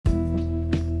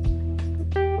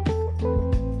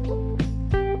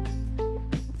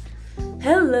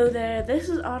Hello there, this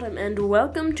is Autumn, and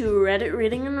welcome to Reddit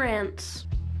Reading and Rants.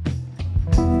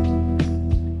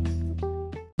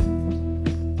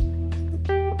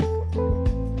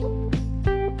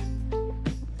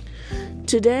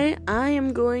 Today, I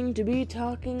am going to be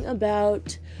talking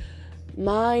about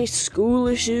my school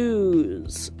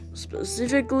issues,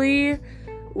 specifically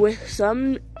with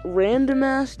some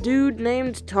random-ass dude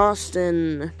named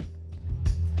Tostin.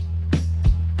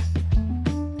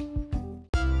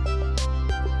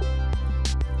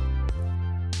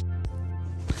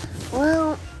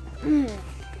 Well,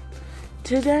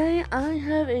 today I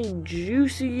have a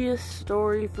juicy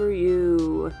story for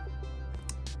you.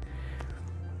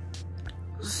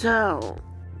 So,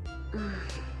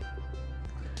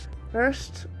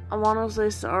 first, I want to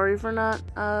say sorry for not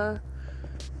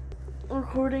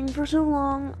recording for so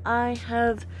long. I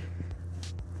have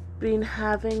been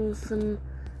having some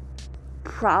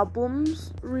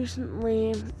problems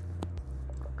recently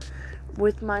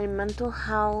with my mental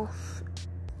health,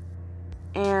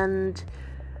 and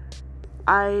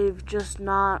I've just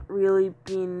not really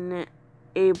been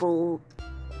able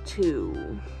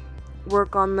to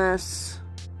work on this.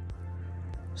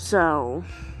 So,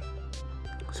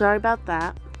 sorry about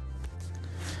that.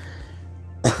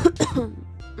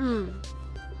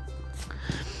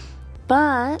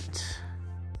 But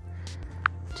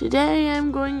today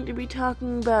I'm going to be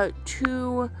talking about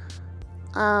two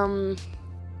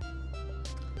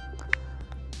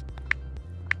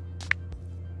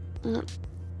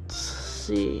let's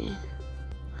see.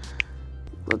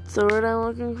 What's the word I'm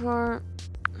looking for?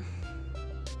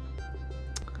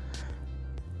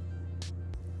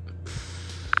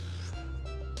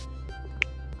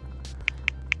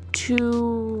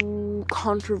 Two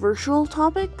controversial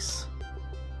topics: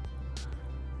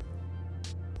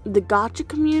 the gacha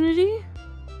community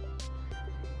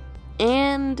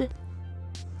and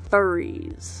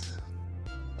furries.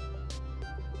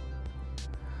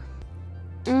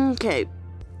 Okay,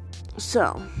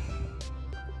 so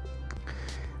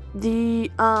the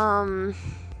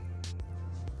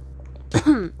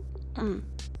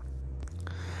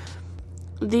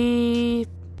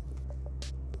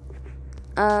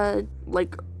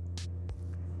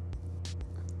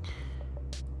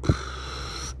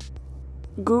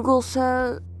Google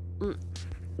says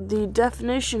the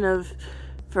definition of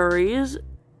furries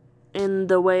in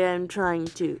the way I'm trying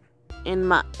to, in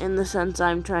the sense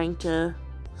I'm trying to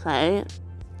say it,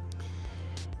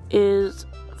 is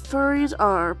furries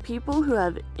are people who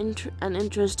have an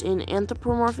interest in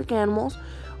anthropomorphic animals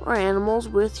or animals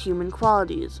with human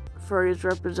qualities. Furries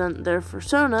represent their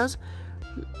personas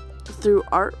through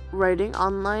art, writing,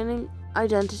 online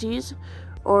identities,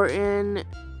 or in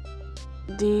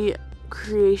the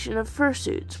creation of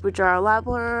fursuits, which are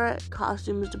elaborate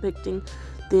costumes depicting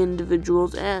the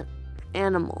individual's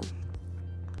animal.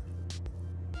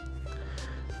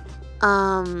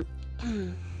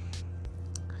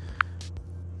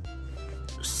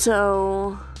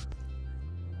 So,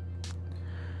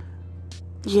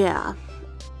 yeah.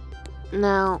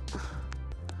 Now,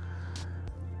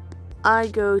 I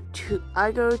go to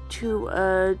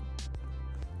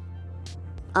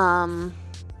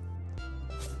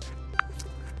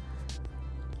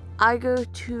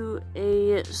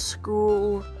a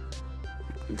school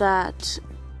that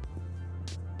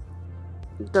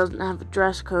doesn't have a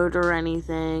dress code or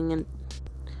anything, and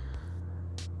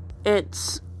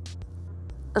it's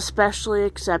especially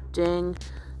accepting,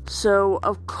 so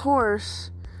of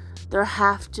course there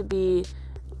have to be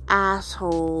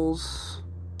assholes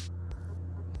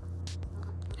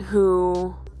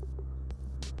who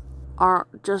are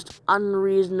just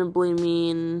unreasonably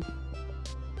mean,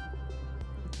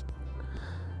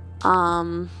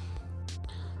 for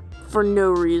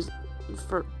no reason,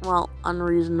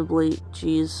 unreasonably,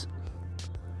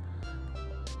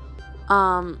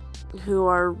 who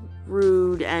are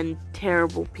rude and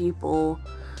terrible people,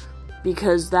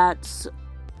 because that's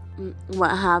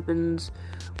what happens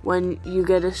when you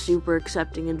get a super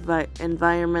accepting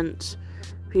environment.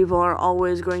 People are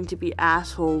always going to be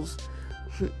assholes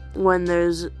when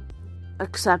there's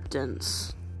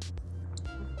acceptance.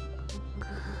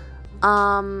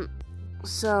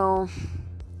 So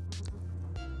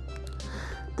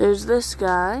there's this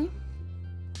guy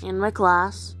in my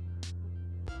class,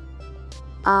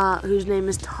 whose name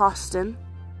is Tostin.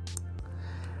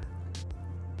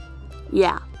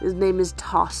 Yeah, his name is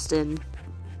Tostin.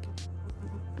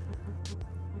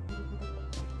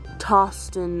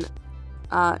 Tostin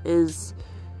is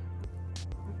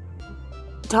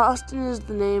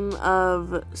the name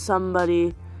of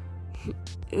somebody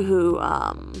who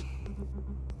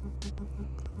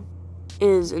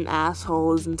is an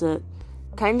asshole, isn't it?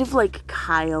 kind of like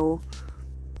Kyle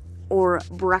or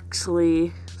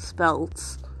Brexley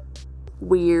spelt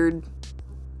weird.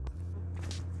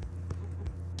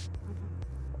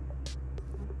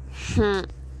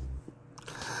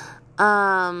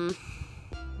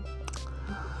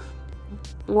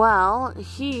 Well,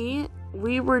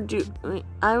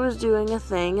 I was doing a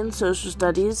thing in social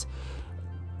studies,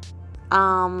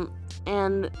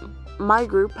 and my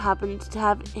group happened to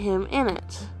have him in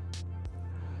it.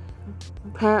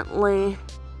 Apparently,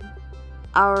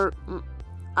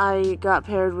 I got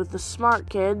paired with the smart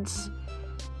kids,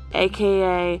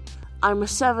 aka I'm a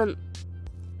 7th,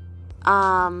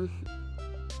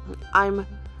 I'm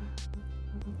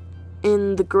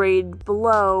in the grade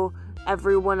below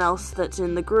everyone else that's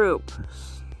in the group.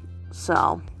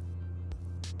 So,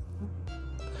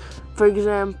 for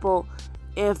example,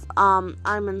 if I'm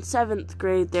in 7th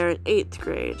grade, they're in 8th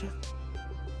grade.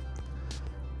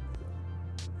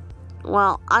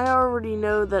 Well, I already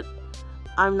know that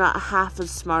I'm not half as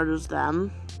smart as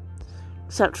them,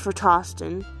 except for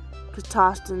Tostin, because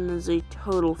Tostin is a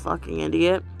total fucking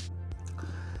idiot.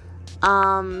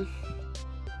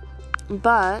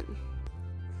 But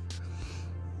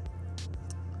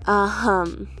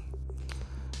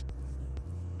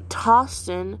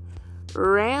Tostin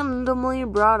randomly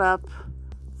brought up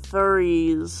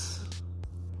furries.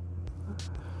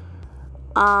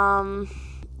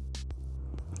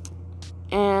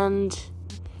 And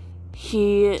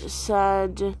he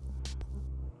said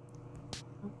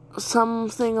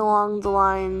something along the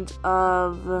lines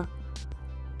of,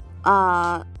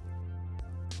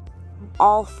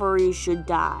 all furries should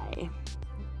die.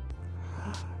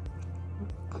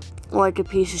 Like a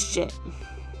piece of shit.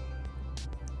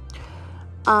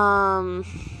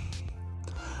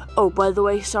 Oh, by the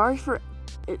way, sorry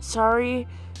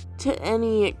to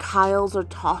any Kyles or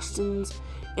Tostins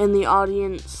in the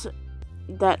audience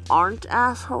that aren't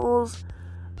assholes.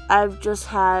 I've just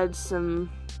had some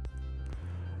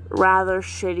rather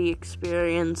shitty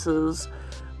experiences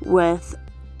with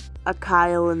a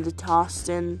Kyle and a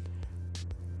Tostin.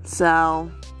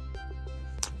 So,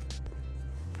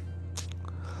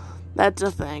 that's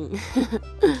a thing.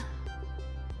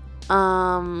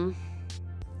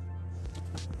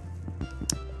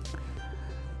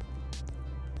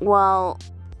 Well,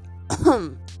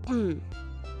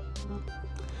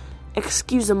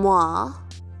 excusez-moi.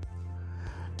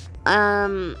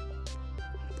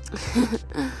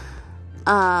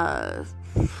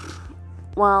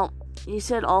 Well, he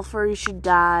said all furries should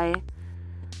die.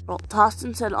 Well,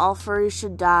 Tostin said all furries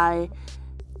should die,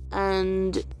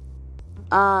 and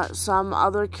some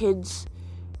other kids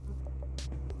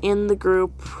in the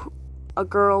group, a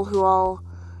girl who I'll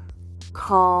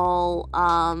call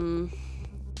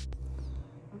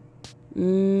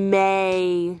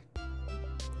May,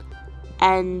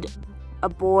 and a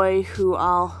boy who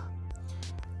I'll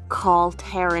call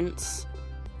Terrence.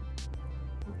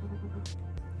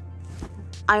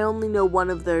 I only know one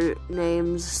of their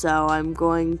names, so I'm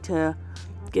going to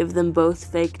give them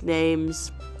both fake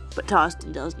names, but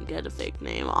Tostin doesn't get a fake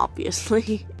name,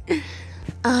 obviously.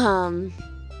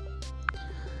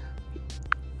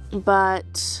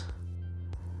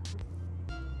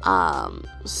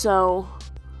 So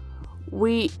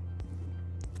we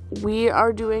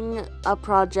are doing a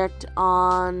project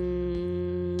on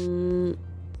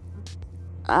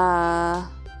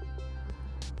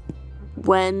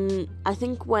when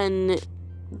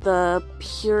the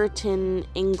Puritan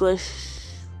English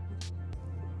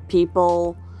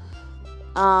people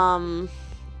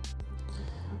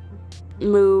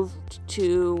moved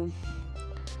to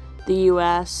the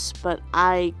US, but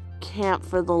I can't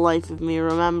for the life of me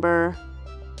remember.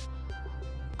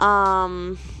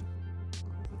 And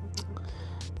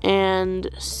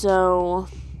so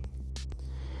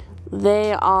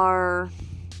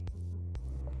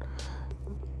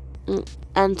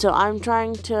I'm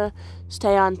trying to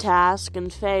stay on task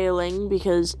and failing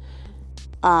because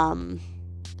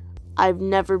I've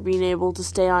never been able to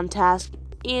stay on task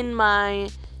in my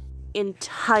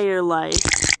entire life.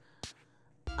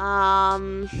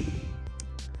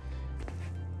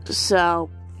 So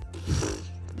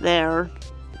there.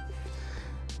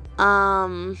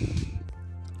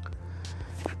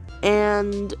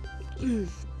 And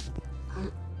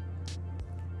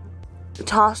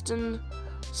Tostin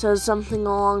says something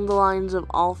along the lines of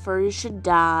all furries should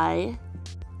die.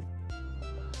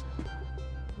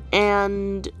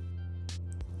 And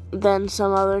then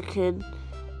some other kid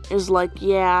is like,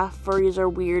 yeah, furries are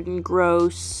weird and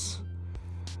gross.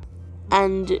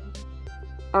 And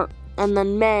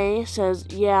then May says,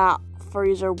 yeah,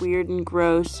 furries are weird and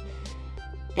gross.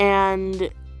 And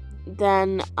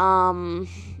then,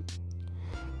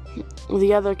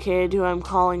 the other kid, who I'm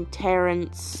calling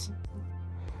Terrence,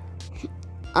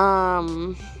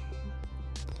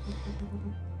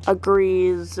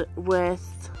 agrees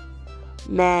with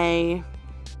May.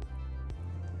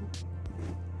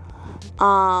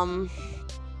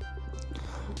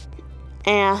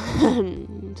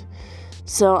 And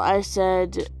so I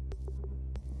said,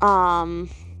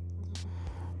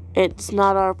 it's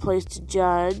not our place to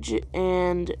judge,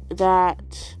 and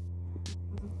that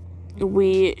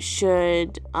we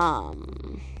should,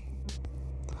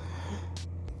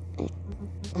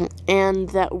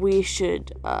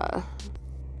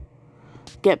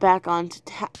 get back on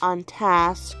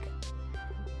task.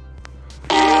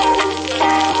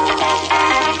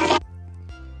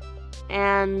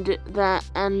 And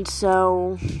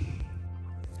so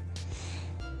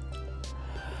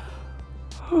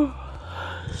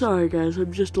sorry guys,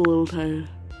 I'm just a little tired.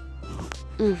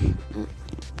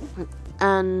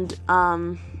 And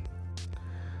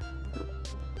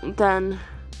then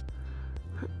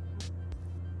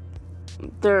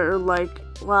they're like,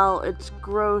 well, it's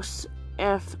gross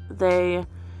if they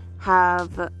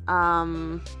have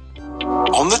on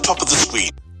the top of the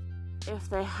screen, if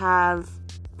they have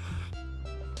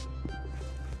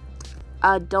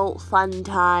adult fun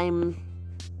time.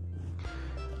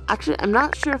 Actually, I'm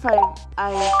not sure if I've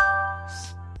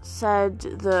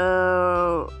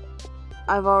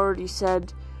already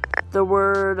said the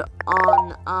word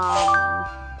on,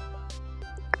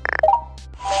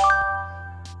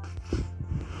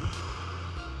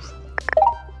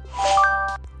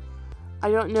 I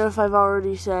don't know if I've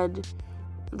already said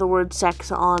the word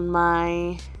sex on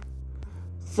my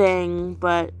thing,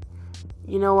 but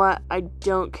you know what? I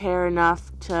don't care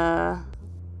enough to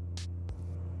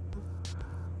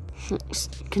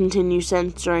continue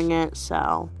censoring it,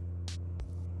 so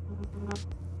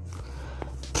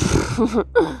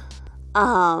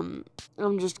I'm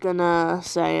just gonna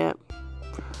say it.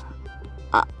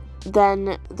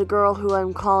 Then the girl who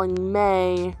I'm calling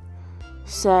May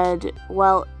said,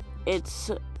 well, it's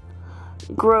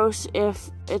gross if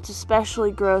it's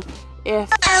especially gross if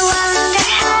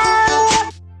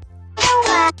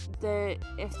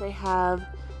they have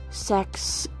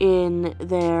sex in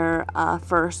their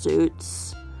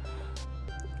fursuits.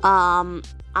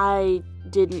 I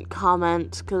didn't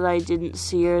comment because I didn't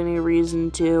see any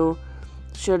reason to.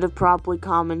 Should have probably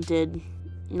commented.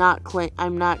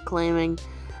 I'm not claiming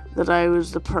that I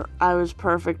was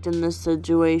perfect in this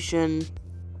situation.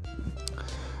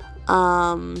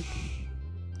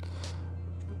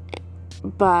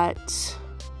 But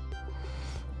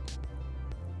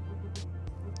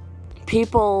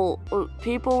people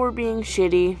were being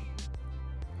shitty.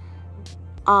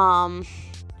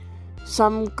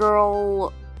 Some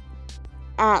girl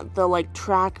at the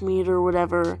track meet or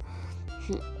whatever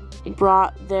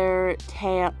brought their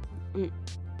track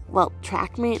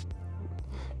meet,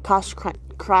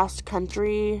 cross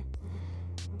country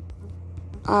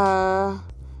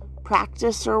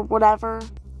practice or whatever.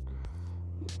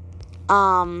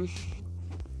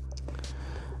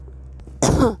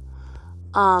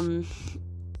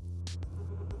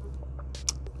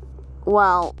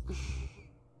 Well,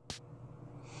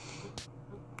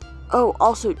 oh,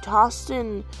 also,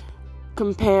 Tostin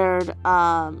compared,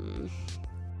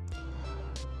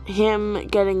 him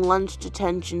getting lunch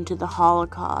detention to the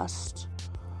Holocaust.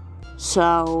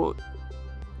 So,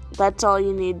 that's all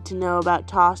you need to know about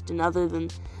Tostin, other than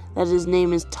that his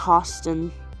name is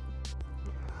Tostin.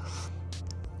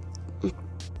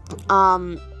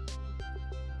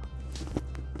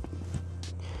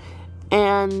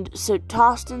 And so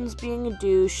Tostin's being a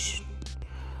douche.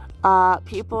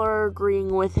 People are agreeing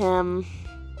with him.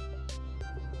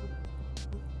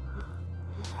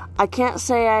 I can't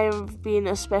say I've been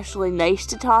especially nice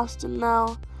to Tostin,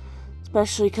 though.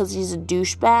 Especially because he's a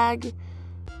douchebag.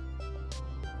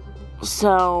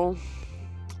 So,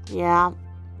 yeah.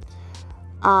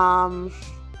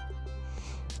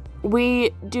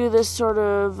 We do this sort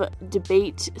of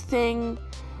debate thing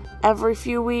every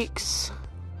few weeks.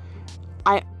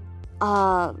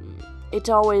 It's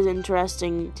always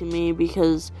interesting to me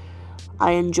because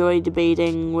I enjoy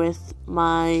debating with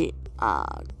my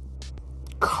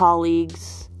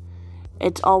colleagues.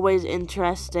 It's always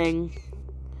interesting.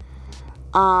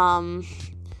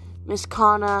 Miss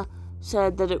Kana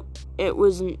said that it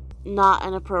was not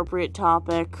an appropriate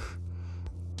topic.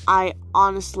 I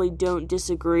honestly don't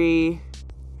disagree.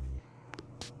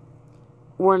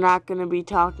 We're not going to be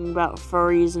talking about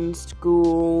furries in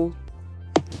school.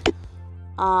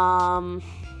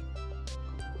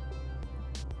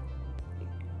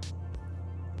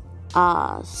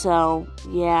 So,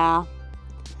 yeah.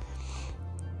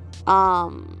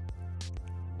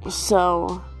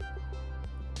 So,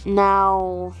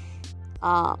 now,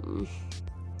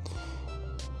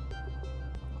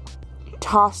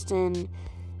 Tostin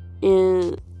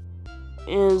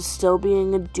is still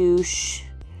being a douche.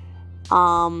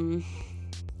 I'm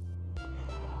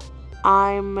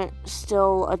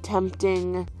still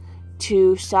attempting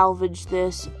to salvage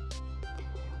this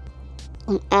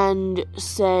and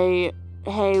say,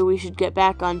 hey, we should get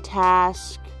back on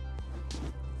task.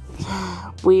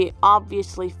 We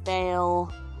obviously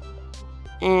fail,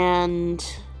 and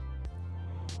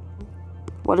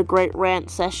what a great rant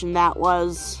session that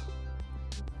was.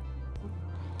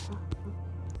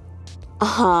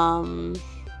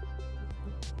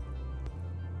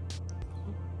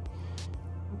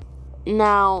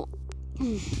 Now,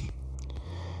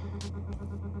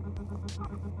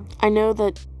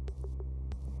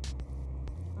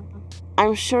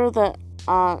 I'm sure that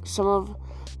some of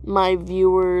my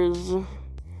viewers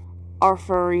are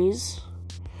furries,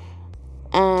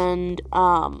 and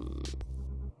I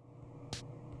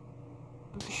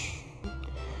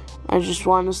just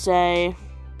want to say,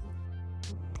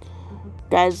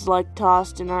 guys like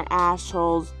Tostin are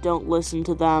assholes, don't listen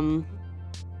to them.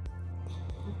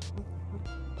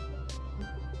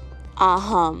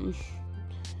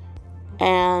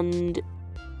 And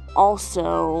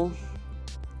also,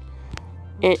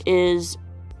 it's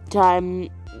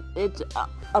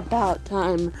about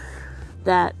time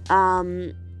that,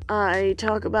 I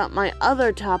talk about my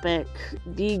other topic,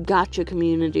 the gacha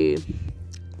community.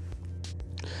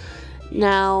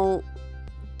 Now,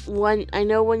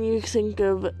 when you think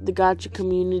of the gacha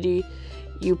community,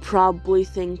 you probably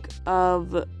think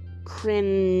of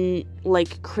cringy,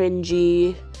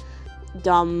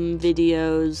 dumb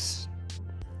videos.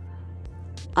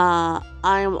 I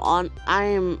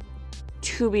am,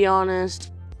 to be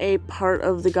honest, a part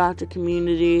of the gacha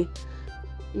community.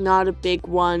 Not a big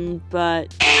one,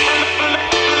 but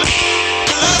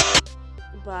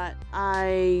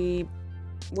I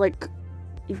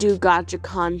do gacha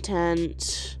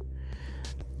content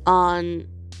on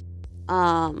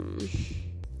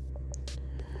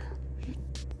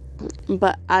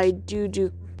but I do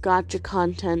gacha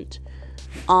content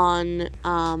on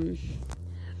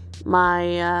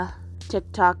my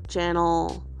TikTok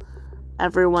channel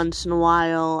every once in a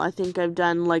while. I think I've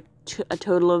done a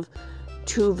total of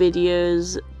 2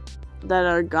 videos that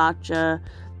are gacha.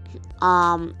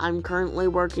 I'm currently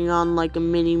working on a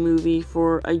mini movie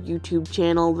for a YouTube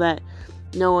channel that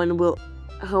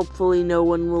hopefully no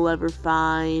one will ever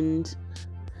find,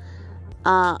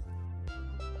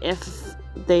 if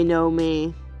they know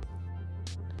me,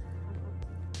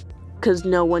 because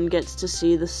no one gets to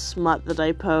see the smut that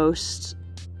I post.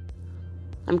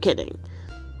 I'm kidding.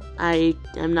 I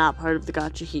am not part of the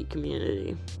gacha heat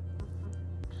community.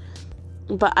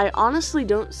 But I honestly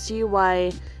don't see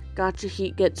why gacha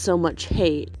heat gets so much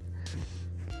hate.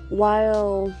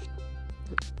 While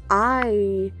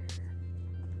I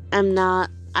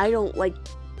don't like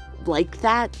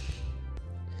that.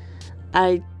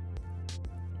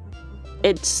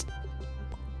 It's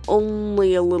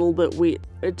only a little bit weird.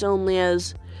 It's only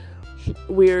as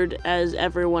weird as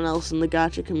everyone else in the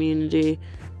gacha community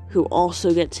who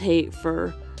also gets hate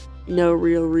for no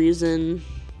real reason.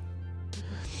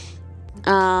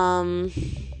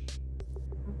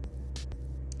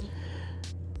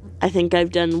 I think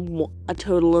I've done a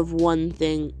total of one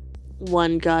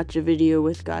gacha video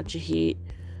with gacha heat.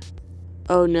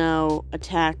 Oh no,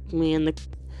 attack me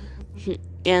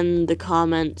in the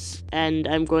comments, and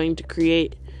I'm going to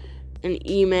create an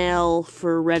email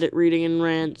for Reddit reading and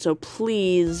rant, so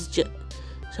please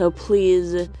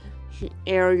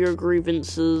air your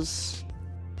grievances.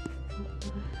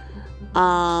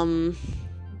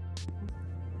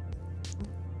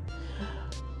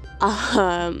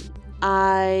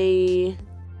 I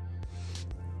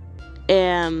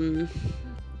am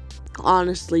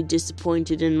honestly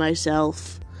disappointed in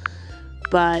myself,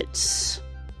 but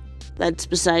that's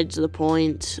besides the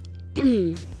point.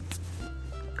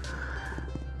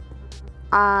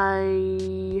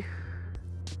 I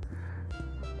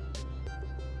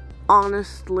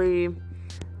honestly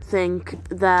think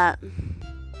that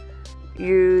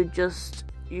you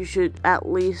should at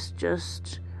least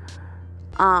just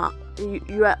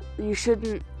you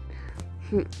shouldn't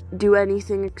do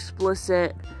anything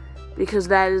explicit, because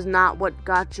that is not what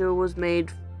gacha was made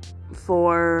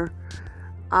for.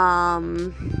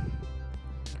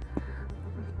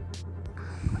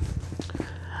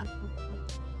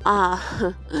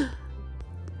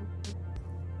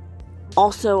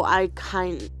 Also, I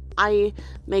I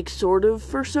make sort of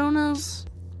personas.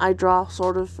 I draw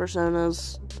sort of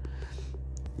personas.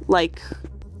 Like,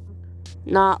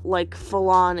 not like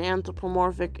full-on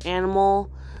anthropomorphic animal,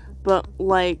 but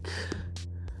like,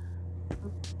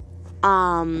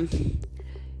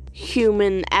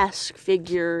 human-esque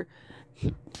figure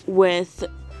with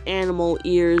animal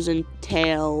ears and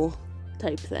tail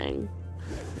type thing.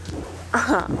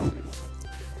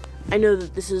 I know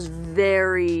that this is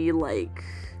very, like,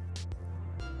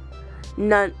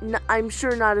 I'm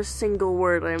sure not a single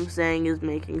word I'm saying is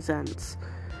making sense,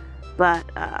 but,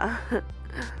 what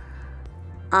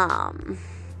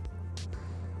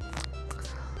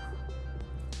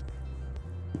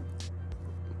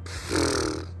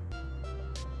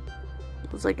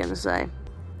was I gonna say?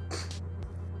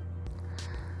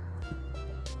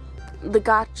 The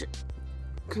gotcha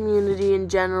community in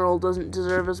general doesn't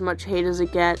deserve as much hate as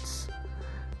it gets.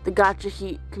 The gotcha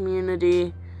heat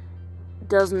community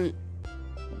doesn't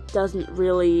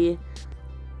really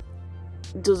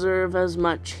deserve as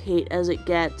much hate as it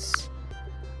gets.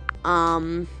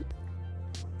 I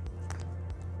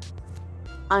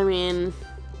mean,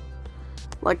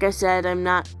 like I said, I'm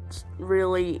not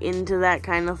really into that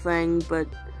kind of thing, but,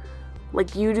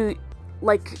 like, you do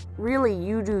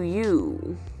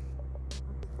you.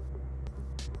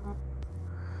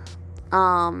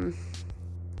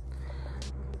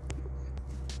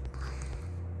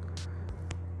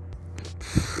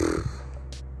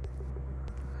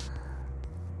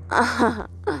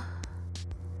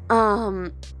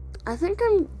 I think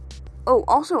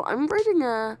also, I'm writing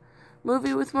a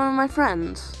movie with one of my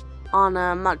friends on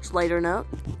a much lighter note.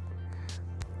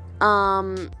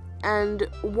 And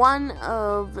one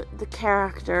of the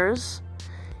characters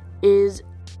is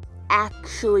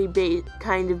actually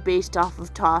kind of based off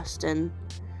of Tostin.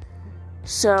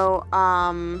 So,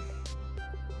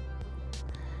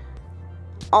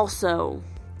 also,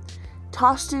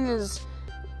 Tostin is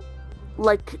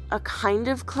like a kind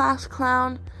of class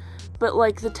clown, but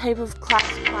like the type of class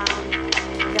clown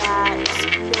that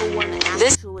no one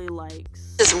actually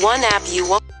likes. This is one app you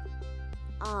want.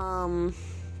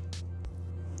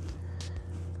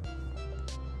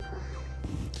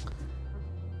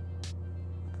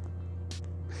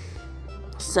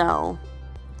 So,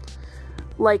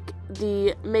 like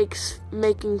the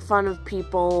making fun of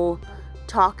people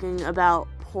talking about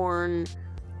porn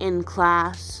in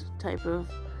class type of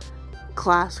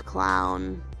class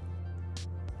clown.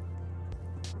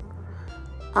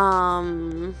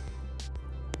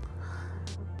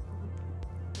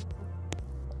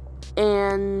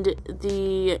 And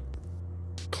the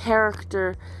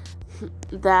character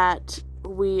that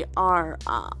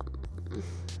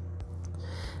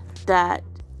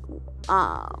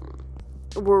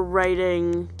we're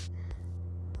writing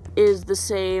is the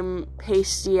same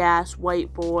pasty-ass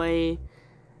white boy,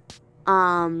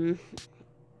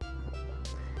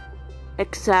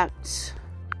 except,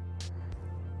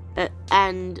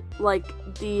 and, like,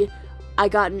 I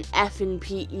got an F in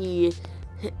PE,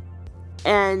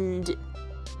 and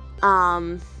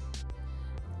am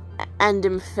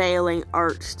failing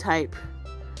art type.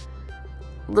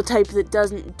 The type that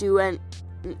doesn't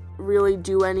really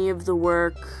do any of the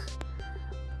work,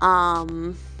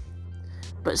 but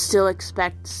still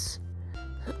expects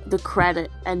the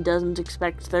credit and doesn't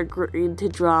expect their grade to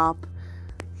drop,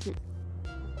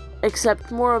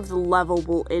 except more of the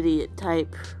lovable idiot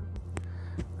type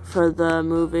for the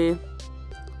movie.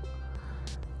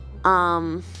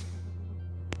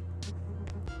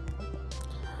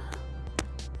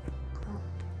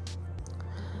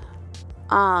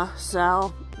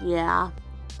 So, yeah.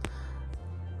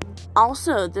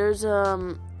 Also, there's,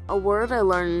 a word I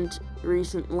learned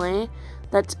recently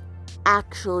that's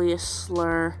actually a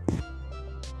slur.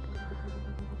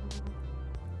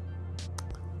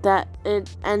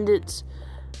 It's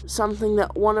something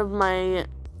that one of my,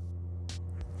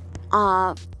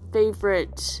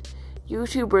 favorite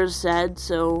YouTubers said,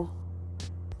 so,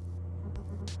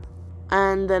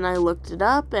 and then I looked it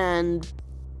up, and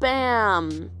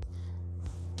bam!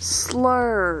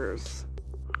 Slurs.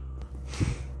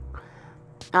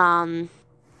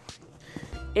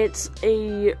 It's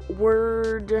a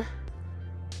word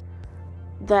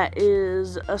that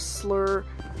is a slur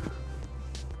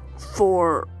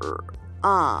for,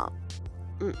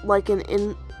 like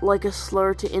a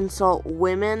slur to insult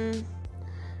women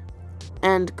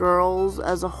and girls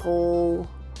as a whole.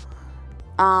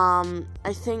 I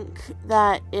think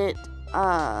that it,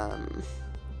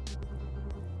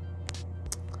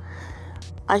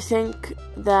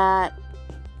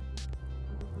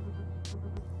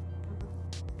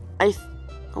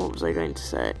 what was I going to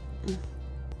say?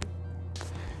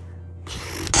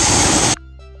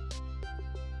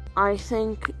 I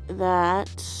think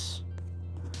that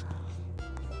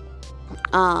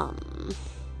I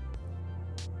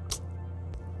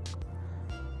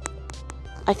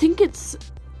think it's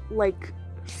like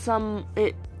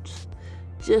it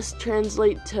just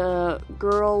translate to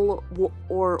girl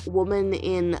or woman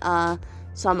in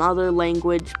some other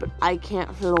language, but I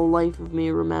can't for the life of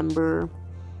me remember.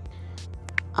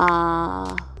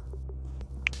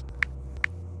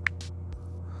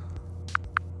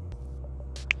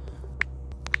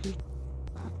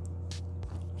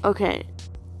 Okay.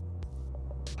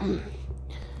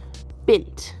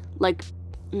 Bint, like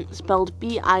spelled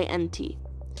B-I-N-T.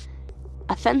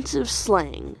 Offensive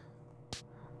slang.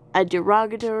 A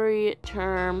derogatory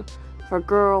term for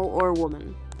girl or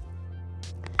woman.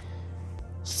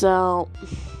 So,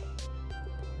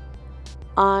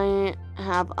 I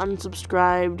have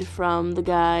unsubscribed from the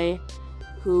guy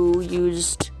who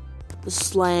used the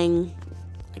slang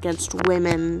against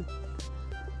women.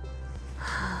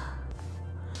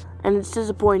 And it's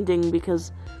disappointing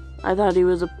because I thought he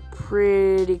was a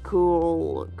pretty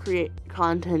cool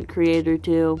content creator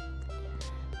too.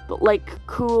 But like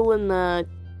cool in the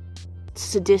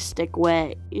sadistic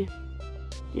way.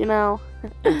 You know?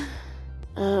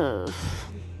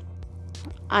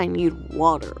 I need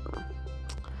water.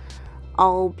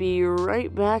 I'll be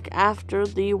right back after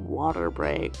the water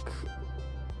break.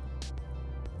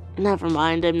 Never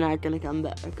mind, I'm not going to come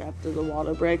back after the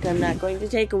water break. I'm not going to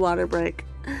take a water break.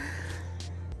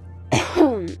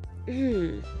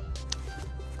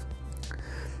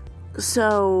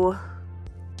 So,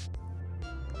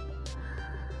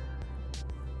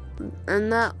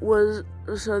 and that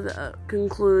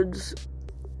concludes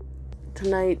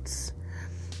tonight's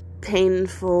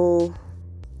painful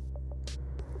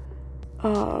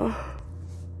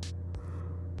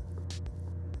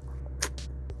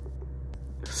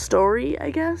story,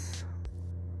 I guess.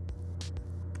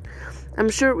 I'm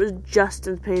sure it was just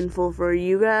as painful for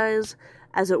you guys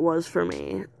as it was for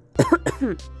me.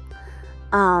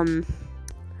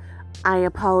 I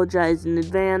apologize in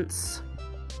advance.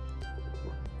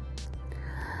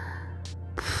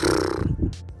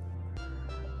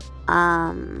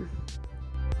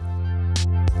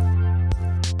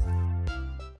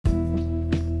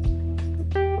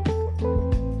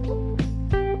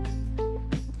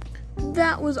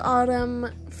 That was Autumn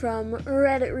from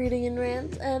Reddit Reading and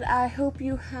Rant, and I hope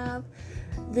you have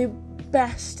the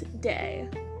best day.